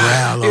that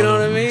around. growl You know on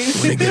what I him. mean?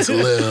 When it gets a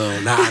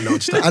little, I know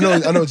what you're talking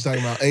about. I know what you're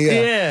talking about. And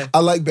Yeah. I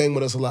like Bang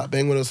With Us a lot.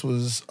 Bang With Us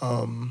was,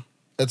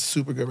 that's a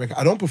super good record.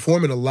 I don't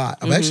perform it a lot.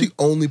 I've actually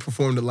only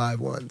performed it live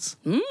once.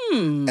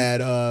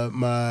 At it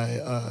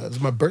was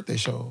my birthday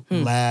show 2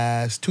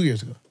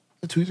 years ago.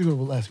 2 years ago or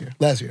last year?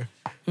 Last year.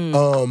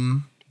 Yeah,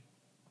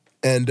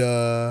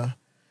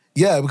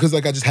 because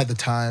like I just had the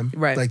time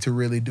Right. like to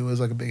really do it as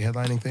like a big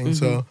headlining thing.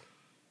 So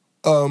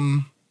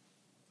I'm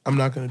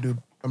not gonna do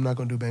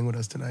Bang With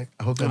Us tonight.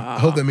 I hope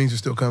that means you're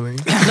still coming.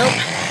 Nope.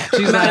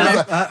 She's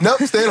like,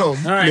 nope, stay at home.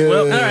 all right,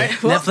 well, all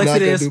right. Well, Netflix Not it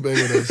gonna is. do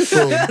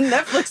Bangladesh. Boom.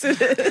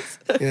 Netflix it is.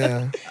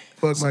 Yeah.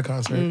 Fuck my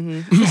concert.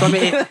 So I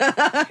mean,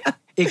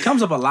 it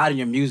comes up a lot in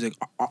your music.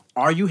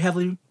 Are you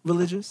heavily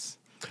religious?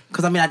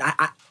 Because I mean,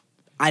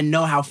 I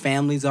know how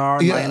families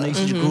are. Yeah. Like, I know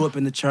you grew up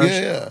in the church,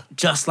 Yeah.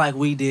 just like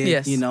we did.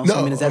 Yes. You know. No, So,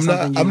 I mean, is that I'm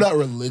something not. I'm not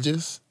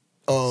religious.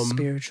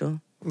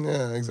 Spiritual.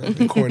 Yeah,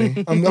 exactly.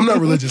 Corny. I'm not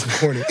religious. I'm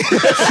corny.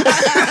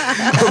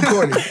 I'm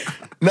corny.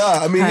 Nah,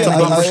 I mean, Hi, yeah,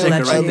 bumper I'm sticker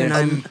right Fletcher, there.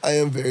 and I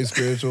am very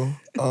spiritual.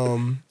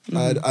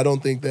 I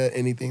don't think that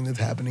anything that's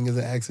happening is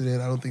an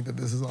accident. I don't think that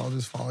this is all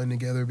just falling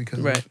together because,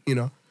 Right. you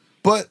know.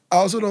 But I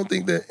also don't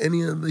think that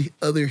any of the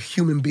other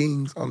human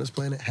beings on this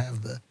planet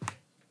have the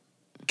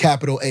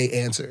capital A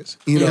answers.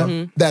 You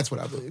know, that's what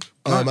I believe.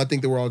 I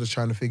think that we're all just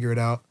trying to figure it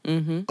out.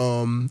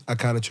 I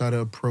kind of try to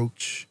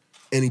approach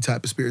any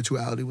type of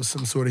spirituality with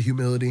some sort of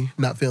humility,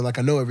 not feeling like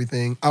I know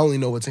everything. I only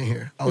know what's in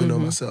here. I only know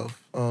myself.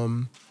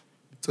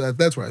 So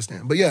that's where I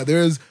stand. But yeah,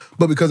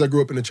 but because I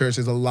grew up in the church,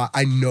 there's a lot,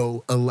 I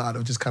know a lot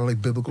of just kind of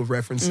like biblical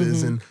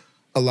references and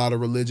a lot of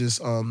religious,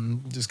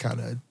 just kind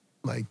of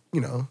like, you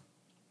know,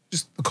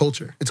 just the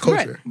culture. It's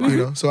culture, you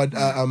know? So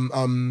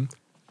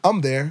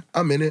I'm there.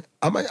 I'm in it.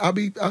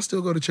 I'll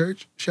still go to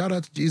church. Shout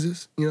out to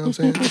Jesus. You know what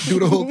I'm saying? Do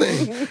the whole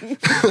thing.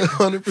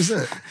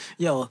 100%.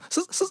 Yo,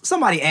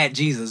 somebody add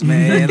Jesus,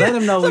 man. Let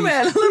him know.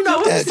 Let him know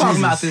What's Add talking Jesus.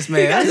 about this,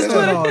 man? got What's his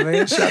going on,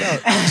 man? Shout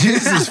out.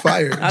 Jesus is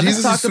fire. I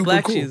Jesus just talked is to super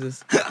Black cool.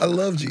 Jesus. I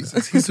love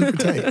Jesus. He's super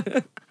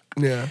tight.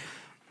 Yeah.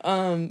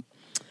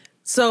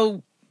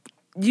 So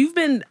you've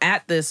been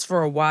at this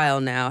for a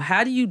while now.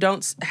 How do you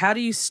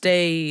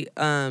stay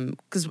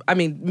cuz I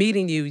mean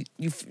meeting you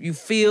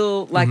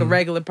feel like a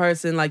regular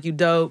person, like you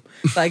dope,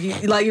 like you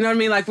know what I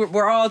mean, like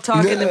we're all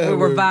talking Yeah, and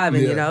we're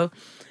vibing, yeah. you know?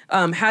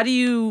 How do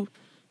you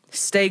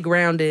stay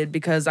grounded,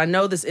 because I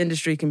know this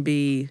industry can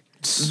be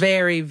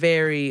very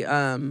very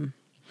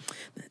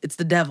it's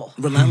the devil.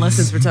 Relentless?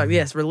 Since we're talking,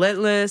 yes,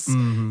 relentless. You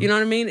know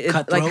what I mean?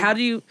 Like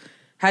Cutthroat?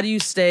 how do you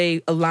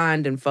stay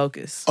aligned and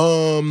focused?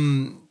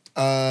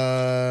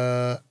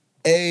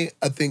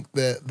 I think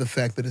that the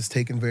fact that it's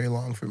taken very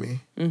long for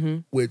me,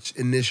 which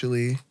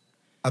initially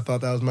I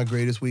thought that was my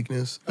greatest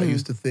weakness. I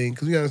used to think,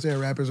 because you gotta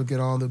understand, rappers will get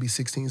on, they'll be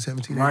 16,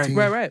 17, 18.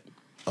 Right.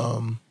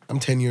 I'm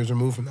 10 years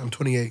removed from that. I'm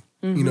 28.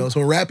 You know,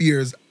 so in rap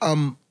years,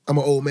 I'm an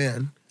old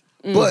man.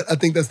 But I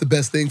think that's the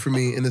best thing for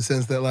me in the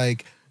sense that,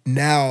 like,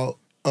 now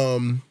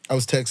I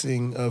was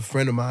texting a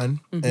friend of mine,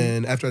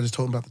 and after I just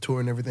told him about the tour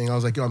and everything, I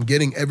was like, yo, I'm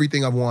getting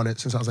everything I've wanted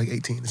since I was like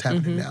 18. It's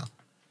happening now.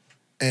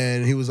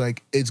 And he was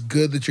like, it's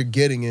good that you're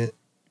getting it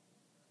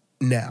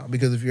now,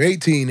 because if you're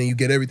 18 and you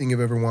get everything you've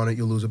ever wanted,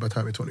 you'll lose it by the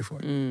time you're 24.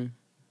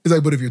 He's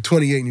like, but if you're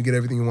 28 and you get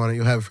everything you wanted,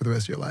 you'll have it for the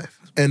rest of your life.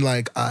 And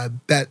like,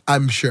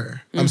 I'm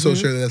sure. I'm so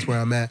sure that that's where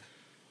I'm at.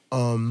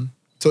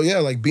 So yeah,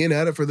 like being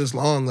at it for this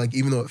long, like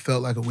even though it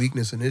felt like a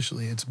weakness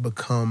initially, it's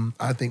become,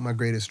 I think, my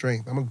greatest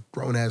strength. I'm a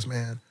grown ass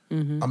man.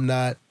 I'm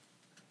not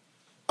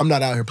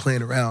out here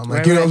playing around.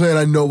 Like, you know what I'm saying?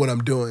 I know what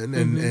I'm doing.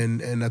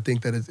 And I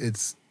think that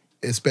it's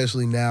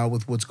especially now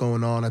with what's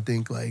going on, I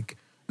think like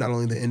not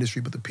only the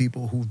industry, but the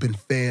people who've been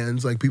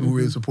fans, like people who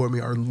really support me,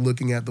 are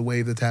looking at the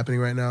wave that's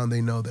happening right now, and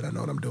they know that I know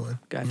what I'm doing.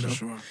 Gotcha.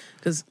 Sure.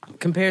 Because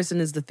comparison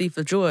is the thief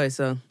of joy.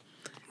 So,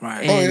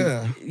 Right.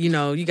 and, you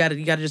know, you gotta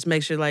just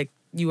make sure like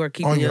you are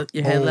keeping your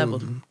head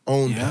leveled.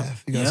 Own Yep.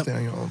 path. You gotta Yep. stay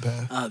on your own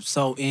path.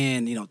 So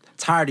in,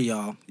 Tired of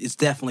Y'all, it's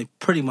definitely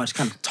pretty much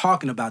kind of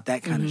talking about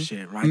that kind of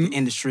shit, right? The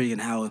industry and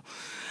how.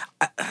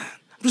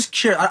 I'm just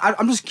curious.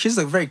 I'm just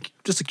curious.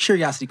 Just a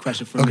curiosity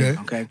question for me.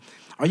 Okay.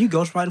 Are you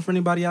ghostwriting for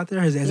anybody out there?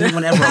 Has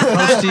anyone ever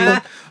approached you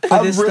for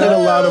I've this written stuff?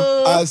 a lot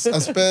of. I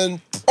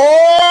spend.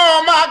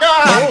 Oh my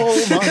god!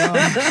 Oh my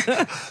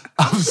god!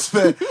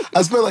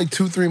 I spent like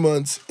 2-3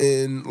 months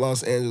in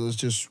Los Angeles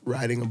just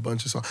writing a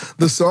bunch of songs.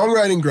 The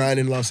songwriting grind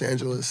in Los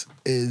Angeles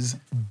is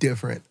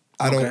different.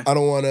 I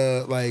don't want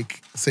to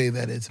like say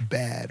that it's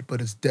bad,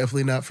 but it's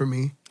definitely not for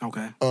me.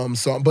 Okay.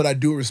 But I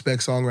do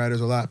respect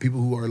songwriters a lot.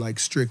 People who are like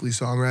strictly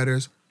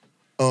songwriters.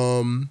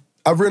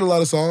 I've written a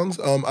lot of songs.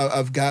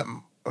 I've got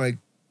like.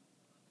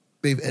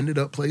 They've ended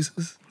up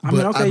places, but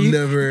mean, okay, I've you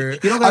never.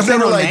 don't gotta I've say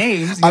never no like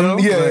names, you I'm- know?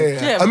 Yeah.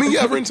 Yeah. I mean,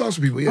 yeah, I've written songs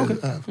for people. Yeah, Okay.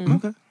 I have.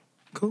 Okay.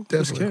 Cool.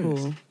 Just Definitely.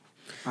 curious.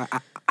 Cool.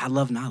 I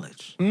love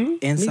knowledge.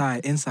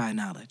 Inside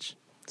knowledge.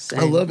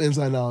 I love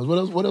inside knowledge.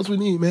 What else we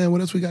need, man? What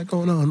else we got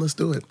going on? Let's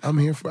do it. I'm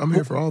here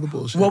for all the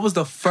bullshit. What was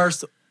the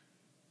first?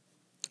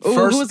 Ooh,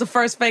 who was the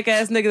first fake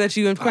ass nigga that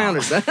you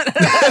encountered? You're like,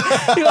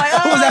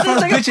 Who was that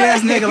first bitch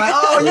ass nigga? Like,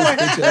 oh yeah,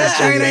 that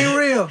train ain't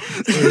real.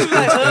 First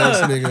bitch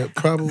ass nigga?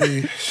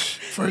 Probably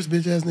first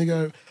bitch ass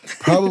nigga.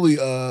 Probably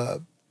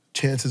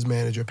Chance's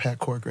manager, Pat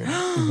Corcoran.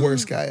 The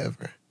worst guy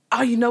ever.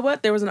 Oh, you know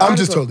what? There was an article. I'm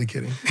just totally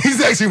kidding.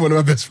 He's actually one of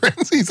my best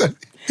friends. He's a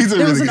There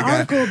really was good an guy.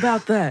 article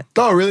about that.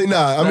 Oh, really?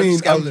 Nah, I mean,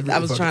 I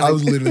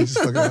was literally just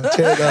fucking around.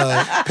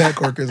 Pat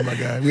Corker is my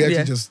guy. We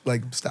actually just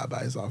like stopped by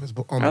his office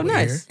on the way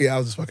nice. here. Yeah, I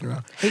was just fucking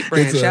around. Hate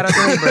brand. It's, Shout out to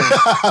Hate brand.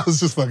 I was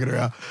just fucking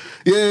around.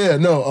 Yeah,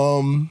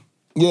 no.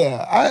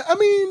 Yeah, I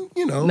mean,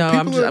 you know. No,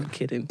 people I'm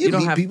kidding. You You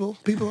don't meet have people.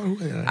 People are who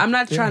they are. I'm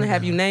not trying to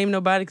have you name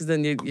nobody because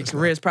then your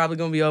career is probably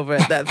gonna be over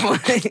at that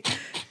point.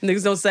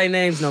 Niggas don't say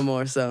names no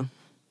more, so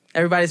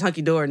everybody's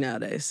hunky dory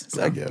nowadays.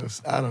 So I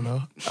guess. I don't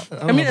know.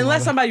 I mean,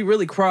 unless somebody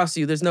really cross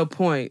you, there's no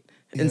point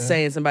in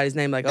saying somebody's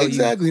name like, oh,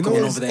 exactly. you No,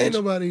 going it's, over the ain't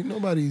edge.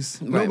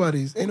 nobody's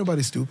ain't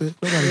nobody stupid.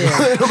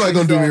 Ain't nobody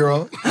gonna do me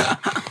wrong.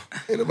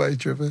 Ain't nobody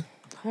tripping.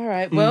 All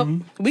right, well,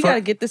 we got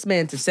to get this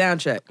man to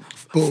sound check.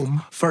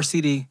 Boom. First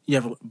CD you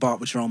ever bought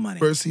with your own money.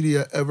 First CD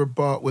I ever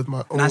bought with my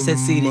own And I said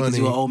CD because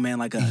money. you're an old man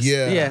like us.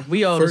 Yeah,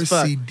 we old as First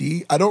fuck.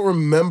 CD. I don't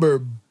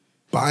remember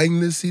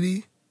buying this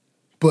CD,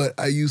 but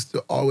I used to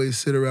always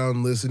sit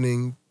around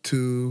listening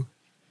to.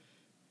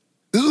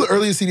 This was the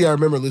earliest CD I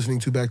remember listening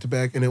to back to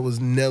back, and it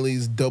was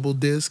Nelly's double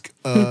disc,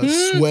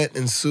 Sweat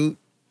and Suit,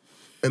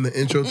 and the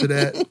intro to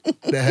that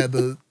had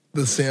the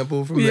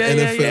sample from the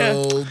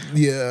NFL.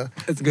 Yeah.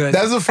 It's good.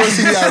 That's the first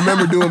CD I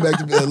remember doing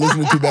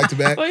listening to back to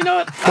back. Well, you know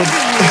what?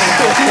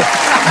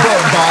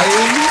 But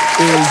buying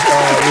was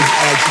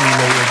actually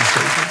late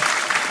registration.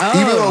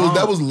 Even though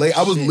that was late,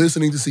 I was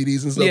listening to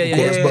CDs and stuff, of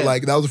course. But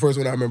like that was the first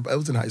one I remember. I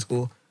was in high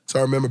school, so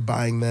I remember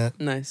buying that.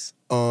 Nice.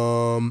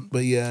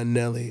 But yeah,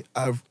 Nelly.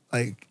 I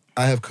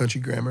have Country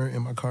Grammar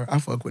in my car. I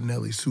fuck with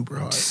Nelly super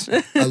hard.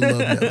 I love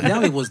Nelly.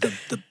 Nelly was the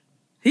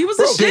He was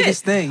a shit.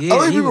 biggest thing. Yeah, I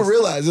don't think he people was-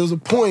 realize there was a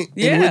point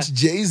Yeah. in which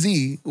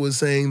Jay-Z was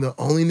saying the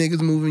only niggas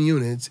moving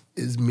units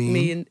is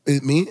me,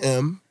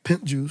 M,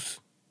 Pimp Juice.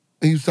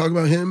 He was talking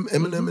about him,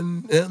 Eminem,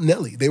 and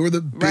Nelly. They were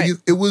the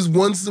biggest. It was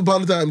once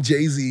upon a time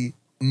Jay-Z,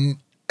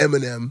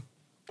 Eminem,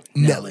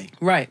 Nelly.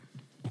 Right.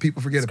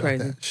 People forget about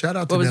crazy. that. Shout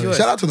out to What was Nelly. yours?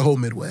 Shout out to the whole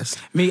Midwest.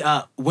 Me,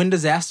 When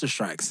Disaster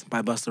Strikes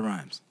by Busta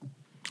Rhymes.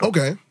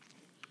 Okay.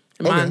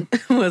 Mine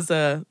was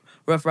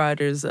Rough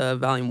Riders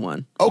Volume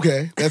 1.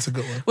 Okay, that's a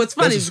good one. What's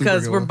funny That's a super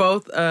because good we're one.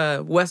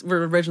 both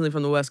we're originally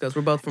from the West Coast.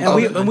 We're both from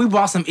And we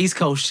bought some East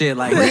Coast shit.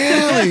 Like,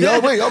 Really?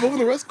 Y'all moving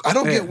the West Coast? I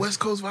don't get West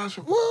Coast vibes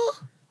from. Well,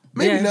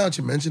 maybe now that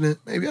you mention it,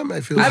 maybe I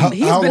might feel. How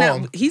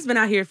long? He's been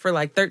out here for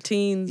like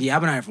 13 yeah,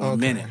 I've been out here for a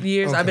minute.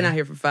 years. I've been Okay. out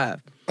here for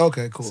 5.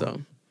 Okay, cool. So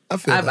I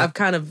feel I've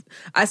kind of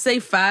I say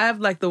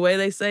 5 like the way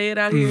they say it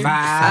out here. 5.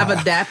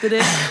 I've adapted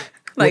it.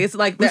 Like it's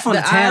like We from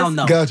the town,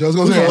 though. Gotcha. I was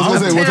gonna say.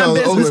 What time? Town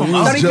business. Oakland.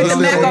 Don't even put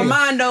the Mac on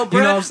mine though, bro.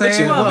 You know what I'm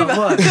saying? What you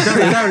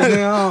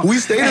want? What? We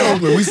stayed in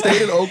Oakland. We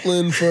stayed in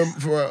Oakland for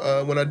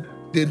when I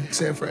did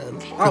San Fran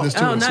for this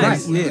tour.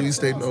 nice. So we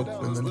stayed in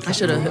Oakland. I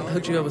should have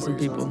hooked you up with some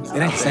people. It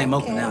ain't the same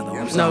Oakland now, though.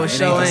 I'm No, sorry. it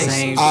sure ain't. ain't. The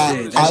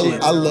same shit. That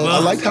shit. I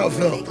liked how it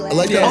felt. I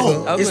liked how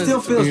it felt. It still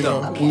feels You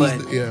though. know,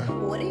 But yeah.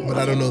 But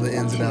I don't know the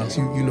ins and outs.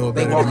 You know it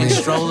they better walk than in me.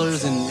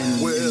 strollers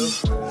and little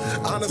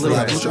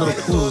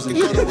pools and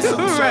shit.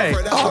 Right.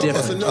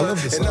 Different. I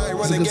love this song.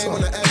 It's a good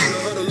song.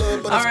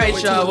 All right,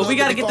 y'all. Well, we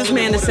got to get this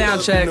man to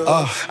sound check.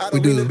 We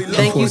do.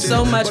 Thank you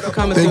so much for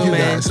coming Thank through, you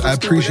man. guys. I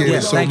appreciate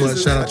it so thank you. much.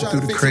 Shout out to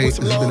Through the Crate.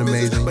 This has been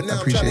amazing. I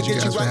appreciate you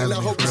guys for having me.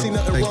 For real.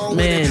 Thank you.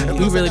 Man,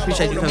 we really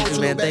appreciate you coming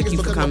through, man. Thank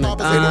you for coming.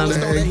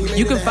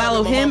 You can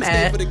follow him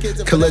at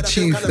Colette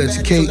Chief, that's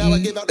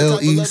KELECHIEF,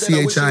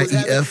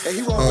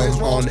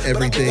 on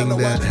everything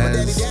that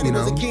has,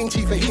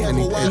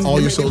 and all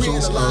your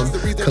socials.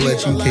 Colette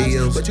Chief,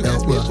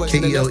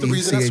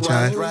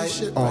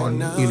 KELECHI,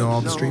 on,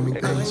 all the streaming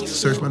things.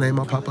 Search my name,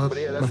 I'll pop up,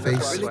 my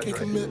face.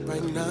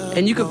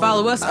 and you can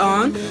follow us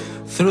on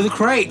Through the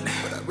Crate.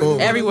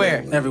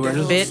 everywhere. Everywhere.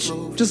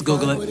 Bitch. Just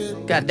Google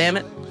it, God damn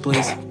it.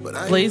 please.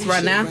 Please,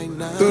 right now.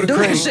 Through the Do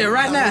that Crate. shit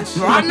right now.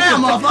 Right now,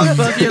 motherfucker.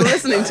 But if you're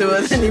listening to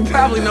us, then you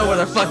probably know where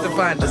the fuck to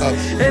find us.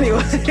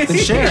 Anyway. Then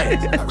share it.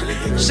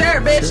 Share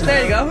it, bitch.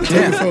 There you go.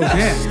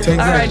 Yeah. Take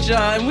All that. right, y'all.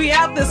 And we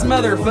out this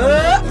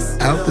motherfucks.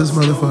 Out this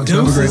motherfucker.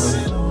 Have a great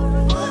Deuces.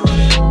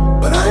 one.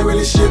 But I ain't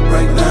really shit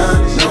right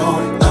now.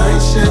 No, I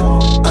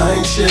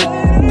ain't shit.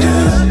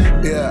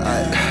 Yeah,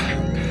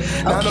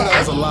 I know that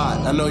was a lot.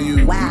 I know you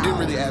didn't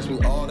really ask me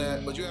all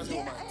that, but you asked me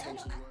what my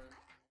intentions were.